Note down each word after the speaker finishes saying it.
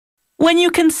When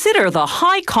you consider the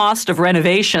high cost of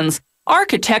renovations,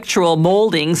 architectural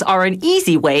moldings are an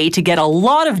easy way to get a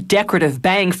lot of decorative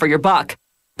bang for your buck.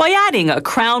 By adding a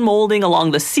crown molding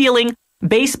along the ceiling,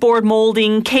 baseboard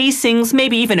molding, casings,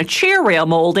 maybe even a chair rail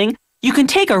molding, you can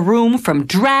take a room from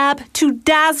drab to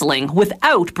dazzling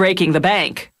without breaking the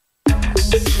bank.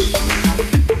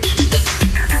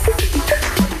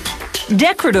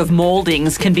 Decorative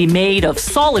moldings can be made of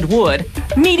solid wood,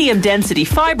 medium-density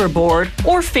fiberboard,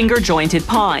 or finger-jointed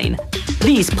pine.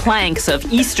 These planks of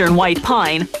eastern white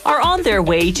pine are on their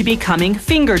way to becoming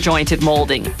finger-jointed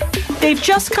molding. They've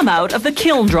just come out of the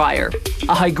kiln dryer.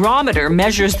 A hygrometer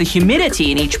measures the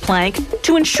humidity in each plank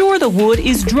to ensure the wood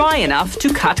is dry enough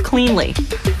to cut cleanly.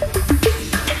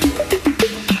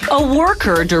 A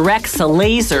worker directs a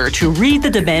laser to read the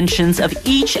dimensions of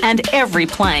each and every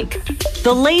plank.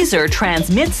 The laser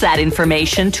transmits that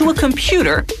information to a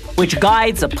computer, which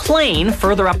guides a plane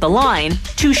further up the line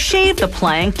to shave the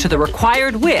plank to the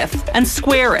required width and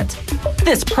square it.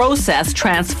 This process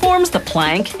transforms the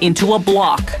plank into a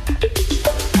block.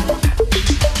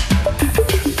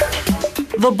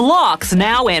 The blocks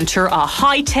now enter a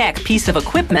high-tech piece of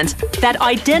equipment that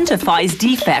identifies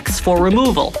defects for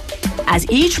removal. As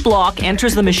each block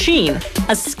enters the machine,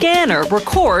 a scanner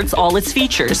records all its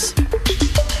features.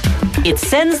 It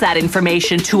sends that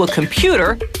information to a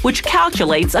computer, which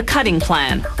calculates a cutting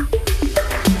plan.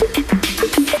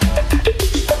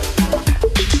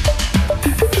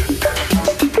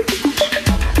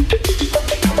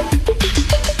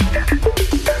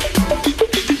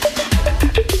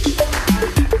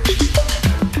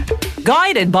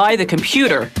 Guided by the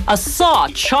computer, a saw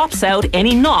chops out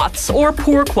any knots or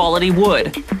poor quality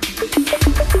wood.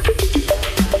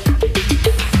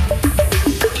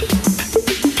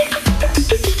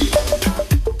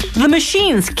 The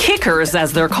machine's kickers,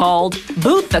 as they're called,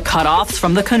 boot the cutoffs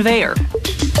from the conveyor.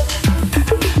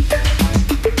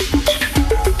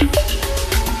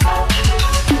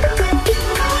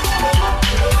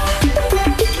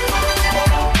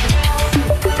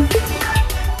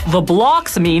 The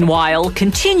blocks, meanwhile,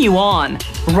 continue on,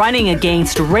 running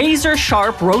against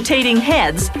razor-sharp rotating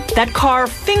heads that carve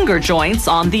finger joints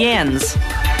on the ends.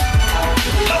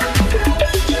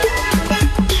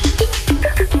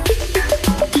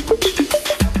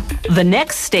 The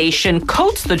next station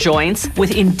coats the joints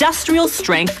with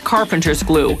industrial-strength carpenter's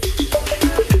glue.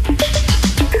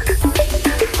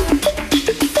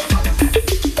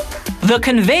 The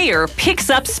conveyor picks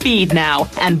up speed now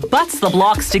and butts the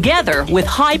blocks together with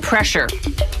high pressure.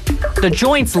 The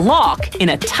joints lock in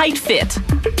a tight fit.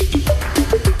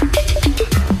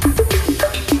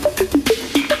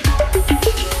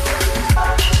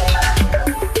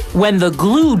 When the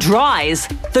glue dries,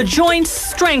 the joints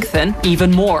strengthen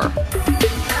even more.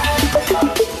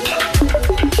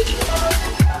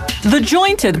 The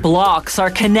jointed blocks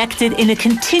are connected in a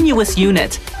continuous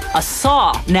unit. A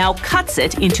saw now cuts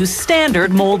it into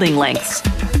standard molding lengths.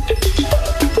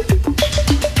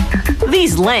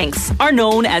 These lengths are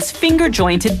known as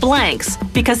finger-jointed blanks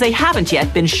because they haven't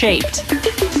yet been shaped.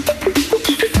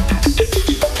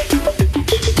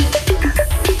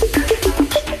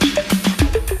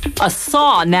 A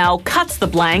saw now cuts the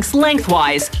blanks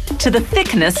lengthwise to the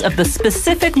thickness of the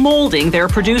specific molding they're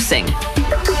producing.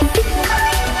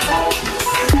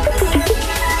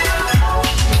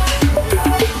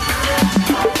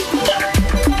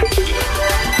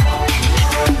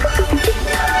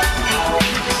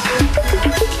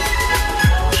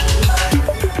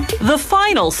 The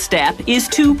final step is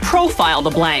to profile the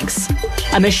blanks.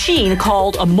 A machine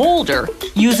called a molder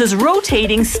uses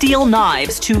rotating steel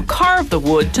knives to carve the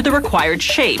wood to the required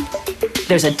shape.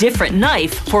 There's a different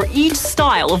knife for each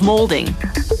style of molding.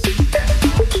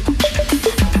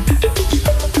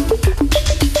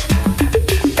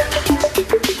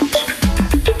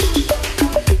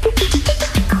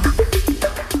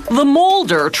 The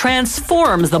molder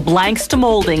transforms the blanks to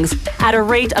moldings at a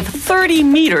rate of 30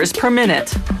 meters per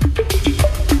minute.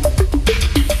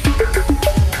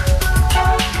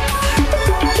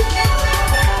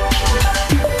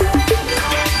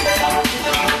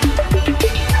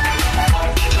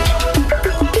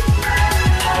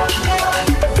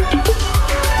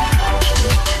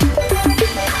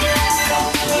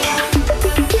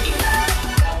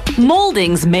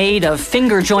 Moldings made of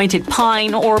finger-jointed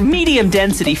pine or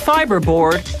medium-density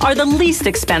fiberboard are the least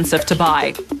expensive to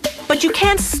buy. But you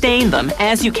can't stain them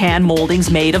as you can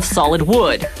moldings made of solid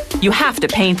wood. You have to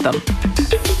paint them.